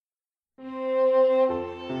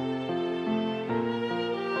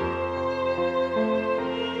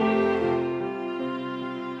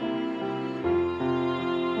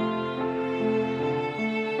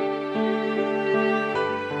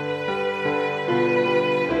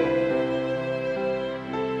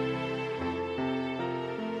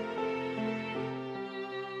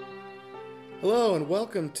Hello and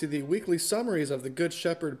welcome to the weekly summaries of the Good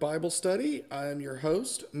Shepherd Bible Study. I am your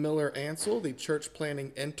host, Miller Ansel, the church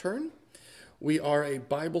planning intern. We are a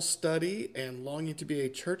Bible study and longing to be a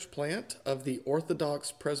church plant of the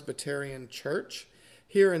Orthodox Presbyterian Church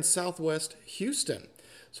here in Southwest Houston.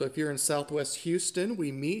 So if you're in Southwest Houston,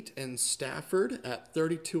 we meet in Stafford at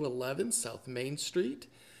 3211 South Main Street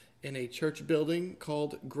in a church building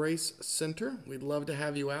called Grace Center. We'd love to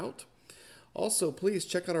have you out. Also, please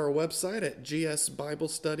check out our website at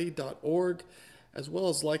gsbiblestudy.org, as well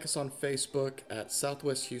as like us on Facebook at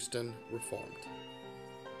Southwest Houston Reformed.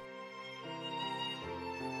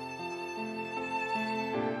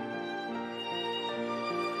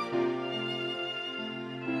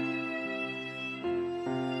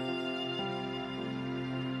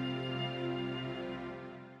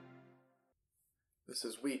 This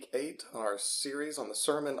is week 8 on our series on the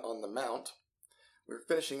Sermon on the Mount. We're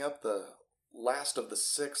finishing up the last of the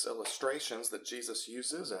 6 illustrations that Jesus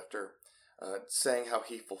uses after saying how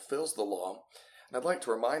he fulfills the law. And I'd like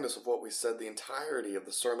to remind us of what we said the entirety of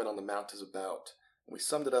the Sermon on the Mount is about. We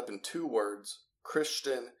summed it up in 2 words: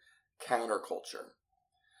 Christian counterculture.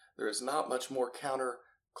 There is not much more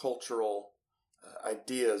countercultural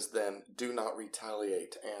ideas than do not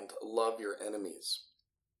retaliate and love your enemies.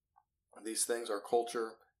 These things our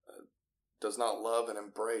culture does not love and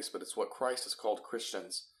embrace, but it's what Christ has called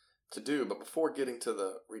Christians to do. But before getting to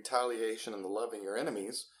the retaliation and the loving your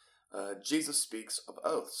enemies, Jesus speaks of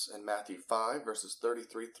oaths in Matthew 5, verses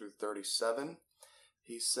 33 through 37.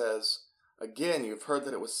 He says, "Again, you have heard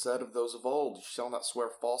that it was said of those of old, you shall not swear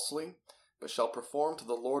falsely, but shall perform to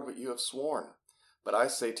the Lord what you have sworn. But I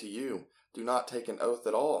say to you, do not take an oath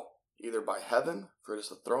at all, either by heaven, for it is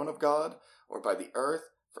the throne of God, or by the earth,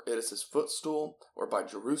 for it is his footstool, or by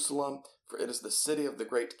Jerusalem, for it is the city of the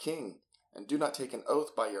great king. And do not take an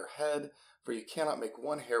oath by your head, for you cannot make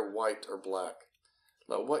one hair white or black.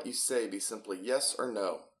 Let what you say be simply yes or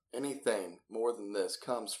no. Anything more than this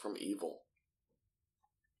comes from evil."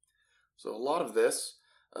 So a lot of this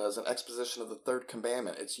is an exposition of the third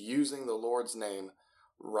commandment. It's using the Lord's name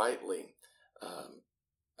rightly,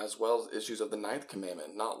 as well as issues of the ninth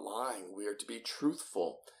commandment, not lying. We are to be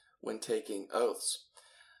truthful when taking oaths.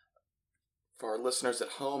 For our listeners at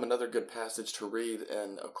home, another good passage to read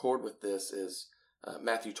in accord with this is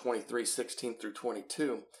Matthew 23, 16 through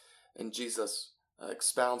 22, and Jesus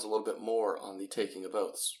expounds a little bit more on the taking of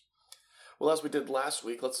oaths. Well, as we did last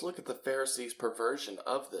week, let's look at the Pharisees' perversion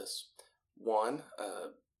of this. One,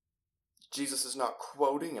 Jesus is not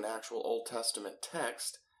quoting an actual Old Testament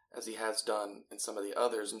text, as he has done in some of the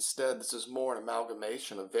others. Instead, this is more an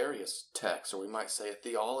amalgamation of various texts, or we might say a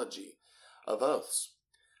theology of oaths.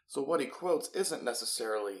 So what he quotes isn't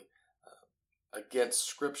necessarily against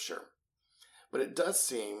Scripture, but it does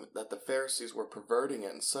seem that the Pharisees were perverting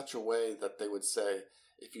it in such a way that they would say,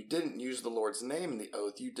 if you didn't use the Lord's name in the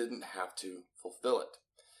oath, you didn't have to fulfill it.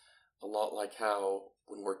 A lot like how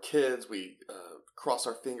when we're kids, we cross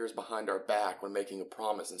our fingers behind our back when making a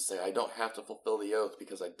promise and say, I don't have to fulfill the oath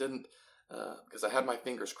because I had my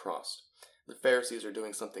fingers crossed. The Pharisees are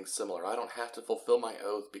doing something similar. I don't have to fulfill my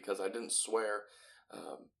oath because I didn't swear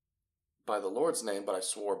by the Lord's name, but I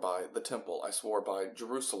swore by the temple. I swore by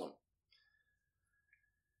Jerusalem.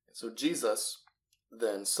 So Jesus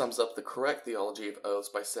then sums up the correct theology of oaths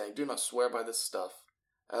by saying, do not swear by this stuff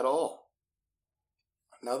at all.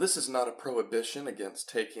 Now, this is not a prohibition against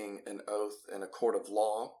taking an oath in a court of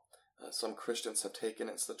law. Some Christians have taken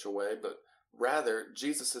it in such a way, but rather,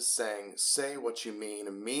 Jesus is saying, say what you mean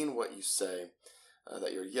and mean what you say,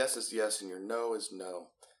 that your yes is yes and your no is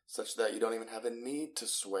no, such that you don't even have a need to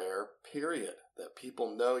swear, period. That people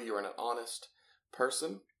know you're an honest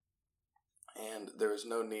person, and there is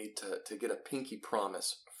no need to get a pinky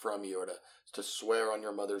promise from you or to swear on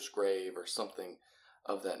your mother's grave or something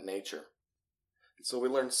of that nature. And so we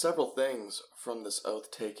learned several things from this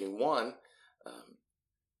oath-taking. One,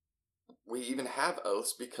 we even have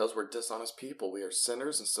oaths because we're dishonest people. We are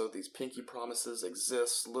sinners, and so these pinky promises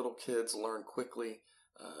exist. Little kids learn quickly.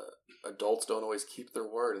 Adults don't always keep their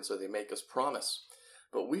word, and so they make us promise.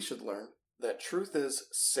 But we should learn that truth is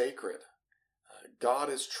sacred. God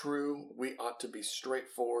is true. We ought to be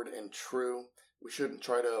straightforward and true. We shouldn't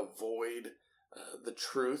try to avoid the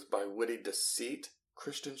truth by witty deceit.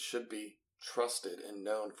 Christians should be trusted and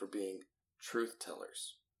known for being truth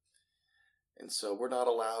tellers. And so we're not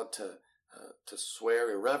allowed to swear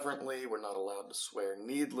irreverently. We're not allowed to swear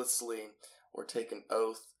needlessly or take an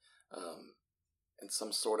oath in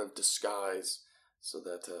some sort of disguise so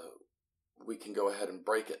that we can go ahead and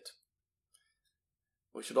break it.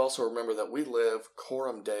 We should also remember that we live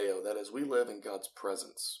coram Deo, that is, we live in God's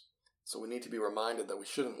presence. So we need to be reminded that we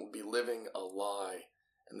shouldn't be living a lie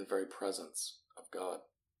in the very presence of God.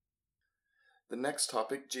 The next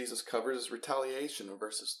topic Jesus covers is retaliation in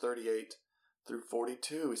verses 38 through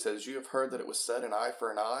 42. He says, "You have heard that it was said, an eye for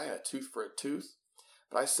an eye, a tooth for a tooth.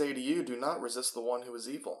 But I say to you, do not resist the one who is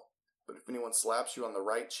evil. But if anyone slaps you on the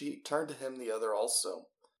right cheek, turn to him the other also.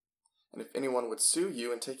 And if anyone would sue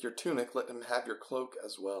you and take your tunic, let him have your cloak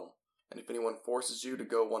as well. And if anyone forces you to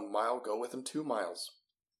go 1 mile, go with him 2 miles.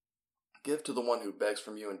 Give to the one who begs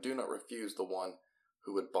from you, and do not refuse the one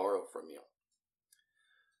who would borrow from you."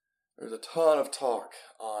 There's a ton of talk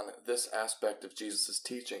on this aspect of Jesus'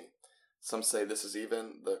 teaching. Some say this is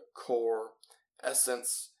even the core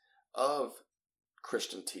essence of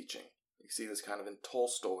Christian teaching. You see this kind of in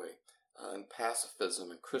Tolstoy, and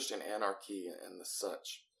pacifism, and Christian anarchy, and the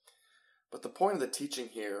such. But the point of the teaching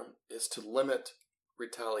here is to limit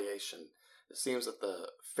retaliation. It seems that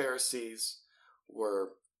the Pharisees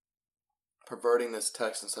were perverting this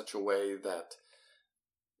text in such a way that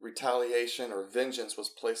retaliation or vengeance was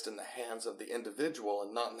placed in the hands of the individual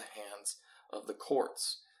and not in the hands of the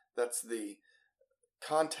courts. That's the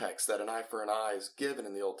context that an eye for an eye is given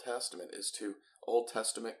in the Old Testament, is to Old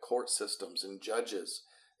Testament court systems and judges.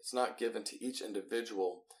 It's not given to each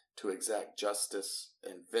individual to exact justice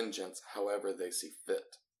and vengeance however they see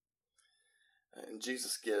fit. And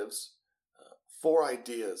Jesus gives 4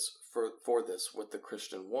 ideas for this with the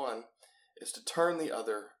Christian. One is to turn the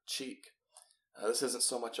other cheek. This isn't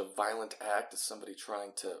so much a violent act as somebody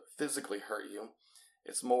trying to physically hurt you.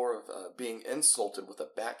 It's more of being insulted with a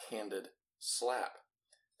backhanded slap.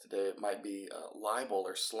 Today it might be libel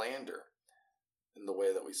or slander in the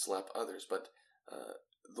way that we slap others, but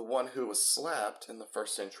the one who was slapped in the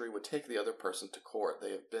first century would take the other person to court.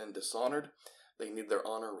 They have been dishonored. They need their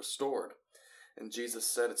honor restored. And Jesus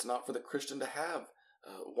said it's not for the Christian to have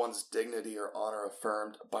one's dignity or honor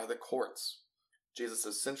affirmed by the courts. Jesus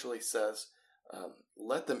essentially says,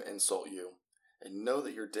 let them insult you, and know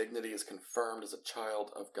that your dignity is confirmed as a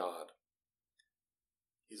child of God.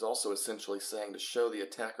 He's also essentially saying to show the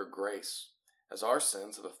attacker grace, as our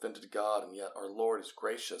sins have offended God, and yet our Lord is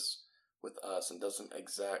gracious with us and doesn't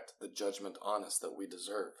exact the judgment on us that we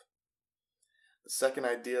deserve. The second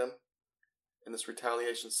idea in this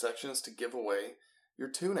retaliation section is to give away your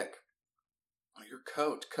tunic, or your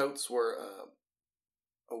coat. Coats were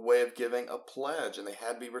a way of giving a pledge, and they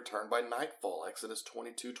had to be returned by nightfall, Exodus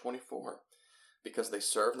 22:24, because they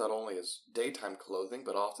served not only as daytime clothing,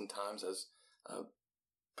 but oftentimes as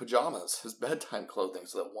pajamas, as bedtime clothing,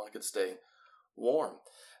 so that one could stay warm.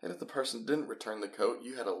 And if the person didn't return the coat,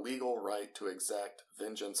 you had a legal right to exact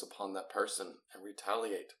vengeance upon that person and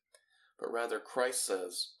retaliate. But rather, Christ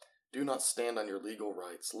says, do not stand on your legal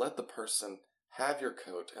rights. Let the person have your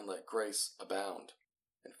coat and let grace abound.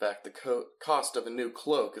 In fact, the cost of a new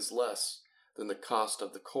cloak is less than the cost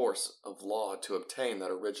of the course of law to obtain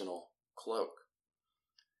that original cloak.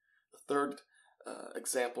 The third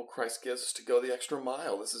example Christ gives is to go the extra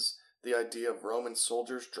mile. This is the idea of Roman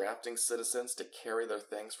soldiers drafting citizens to carry their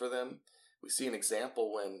things for them. We see an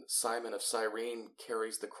example when Simon of Cyrene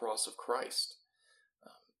carries the cross of Christ.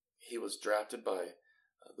 He was drafted by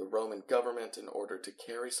the Roman government in order to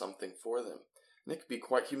carry something for them. And it could be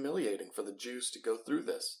quite humiliating for the Jews to go through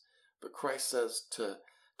this. But Christ says to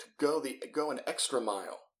go an extra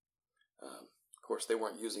mile. Of course, they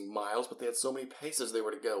weren't using miles, but they had so many paces they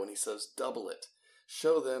were to go. And he says, double it.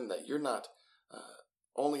 Show them that you're not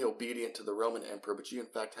only obedient to the Roman emperor, but you in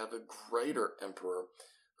fact have a greater emperor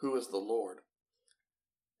who is the Lord.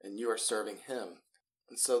 And you are serving him.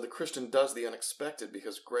 And so the Christian does the unexpected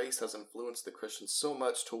because grace has influenced the Christian so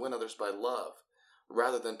much to win others by love,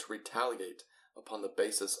 rather than to retaliate upon the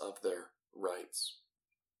basis of their rights.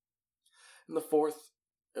 And the fourth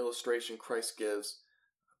illustration Christ gives,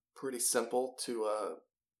 pretty simple, to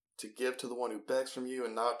give to the one who begs from you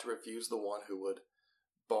and not to refuse the one who would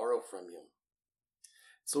borrow from you.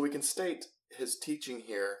 So we can state his teaching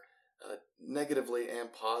here negatively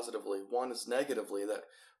and positively. One is negatively, that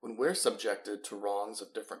when we're subjected to wrongs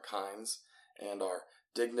of different kinds and our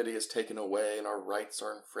dignity is taken away and our rights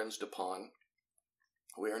are infringed upon,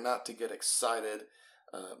 we are not to get excited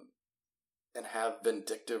and have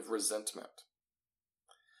vindictive resentment.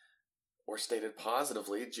 Or stated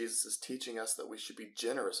positively, Jesus is teaching us that we should be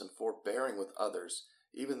generous and forbearing with others,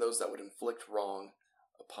 even those that would inflict wrong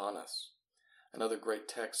upon us. Another great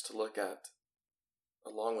text to look at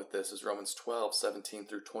along with this is Romans 12:17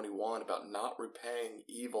 through 21, about not repaying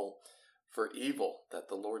evil for evil, that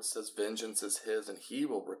the Lord says vengeance is his and he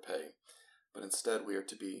will repay, but instead we are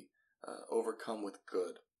to be overcome with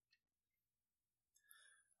good.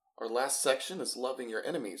 Our last section is loving your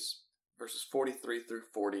enemies, verses 43 through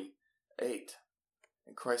 40 8.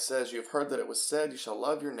 And Christ says, "You have heard that it was said, you shall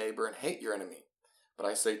love your neighbor and hate your enemy. But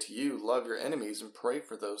I say to you, love your enemies and pray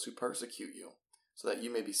for those who persecute you, so that you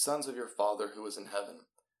may be sons of your Father who is in heaven.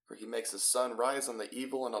 For he makes his sun rise on the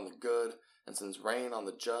evil and on the good, and sends rain on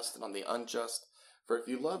the just and on the unjust. For if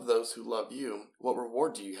you love those who love you, what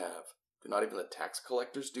reward do you have? Do not even the tax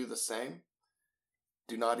collectors do the same?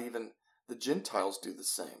 Do not even the Gentiles do the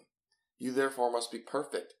same? You therefore must be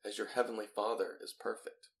perfect, as your heavenly Father is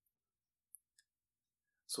perfect."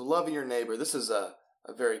 So loving your neighbor, this is a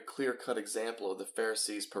very clear-cut example of the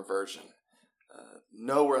Pharisees' perversion.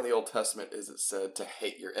 Nowhere in the Old Testament is it said to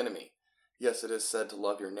hate your enemy. Yes, it is said to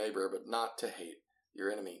love your neighbor, but not to hate your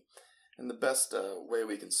enemy. And the best way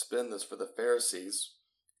we can spin this for the Pharisees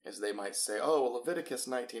is they might say, "Oh, well, Leviticus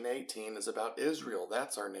 19:18 is about Israel.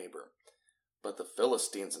 That's our neighbor. But the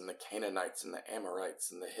Philistines and the Canaanites and the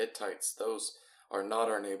Amorites and the Hittites, those are not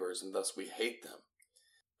our neighbors, and thus we hate them."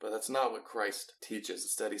 But that's not what Christ teaches.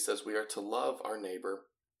 Instead, he says we are to love our neighbor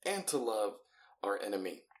and to love our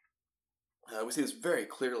enemy. We see this very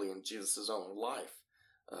clearly in Jesus' own life.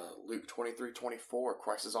 Luke 23:24,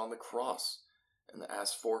 Christ is on the cross and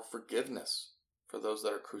asks for forgiveness for those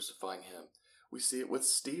that are crucifying him. We see it with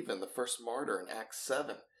Stephen, the first martyr, in Acts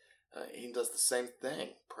 7. He does the same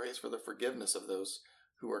thing, prays for the forgiveness of those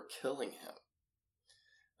who are killing him,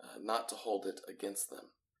 not to hold it against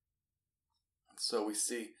them. So we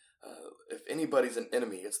see, if anybody's an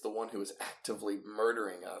enemy, it's the one who is actively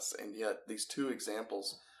murdering us. And yet these two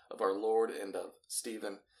examples of our Lord and of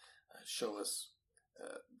Stephen show us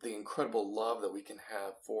the incredible love that we can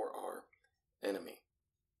have for our enemy.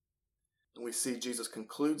 And we see Jesus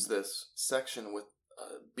concludes this section with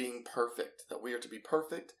being perfect, that we are to be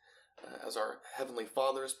perfect as our Heavenly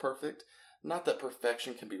Father is perfect. Not that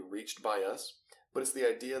perfection can be reached by us, but it's the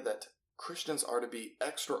idea that Christians are to be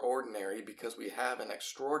extraordinary because we have an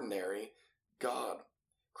extraordinary God.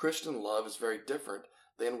 Christian love is very different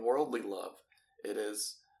than worldly love. It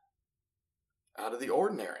is out of the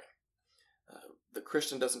ordinary. The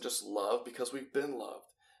Christian doesn't just love because we've been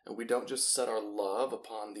loved. And we don't just set our love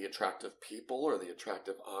upon the attractive people or the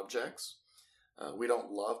attractive objects. We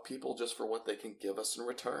don't love people just for what they can give us in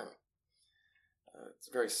return. It's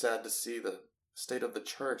very sad to see the state of the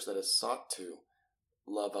church that has sought to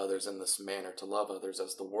love others in this manner, to love others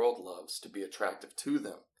as the world loves, to be attractive to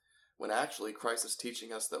them, when actually Christ is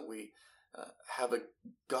teaching us that we have a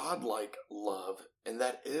godlike love, and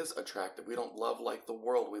that is attractive. We don't love like the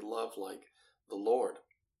world, we love like the Lord.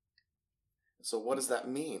 So what does that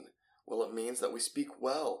mean? Well, it means that we speak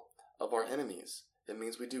well of our enemies. It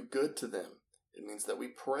means we do good to them. It means that we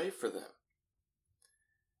pray for them.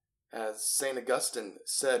 As St. Augustine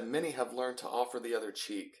said, "Many have learned to offer the other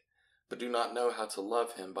cheek, but do not know how to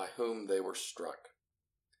love him by whom they were struck."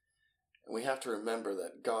 And we have to remember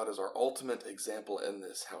that God is our ultimate example in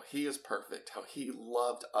this, how he is perfect, how he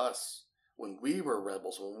loved us when we were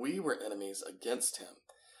rebels, when we were enemies against him,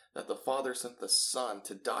 that the Father sent the Son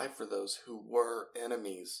to die for those who were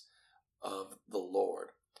enemies of the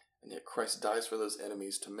Lord. And yet Christ dies for those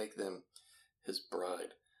enemies to make them his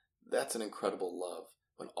bride. That's an incredible love.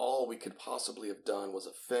 When all we could possibly have done was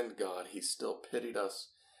offend God, he still pitied us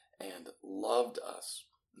and loved us.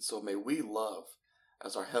 And so may we love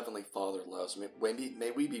as our Heavenly Father loves.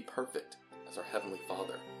 May we be perfect as our Heavenly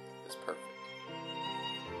Father is perfect.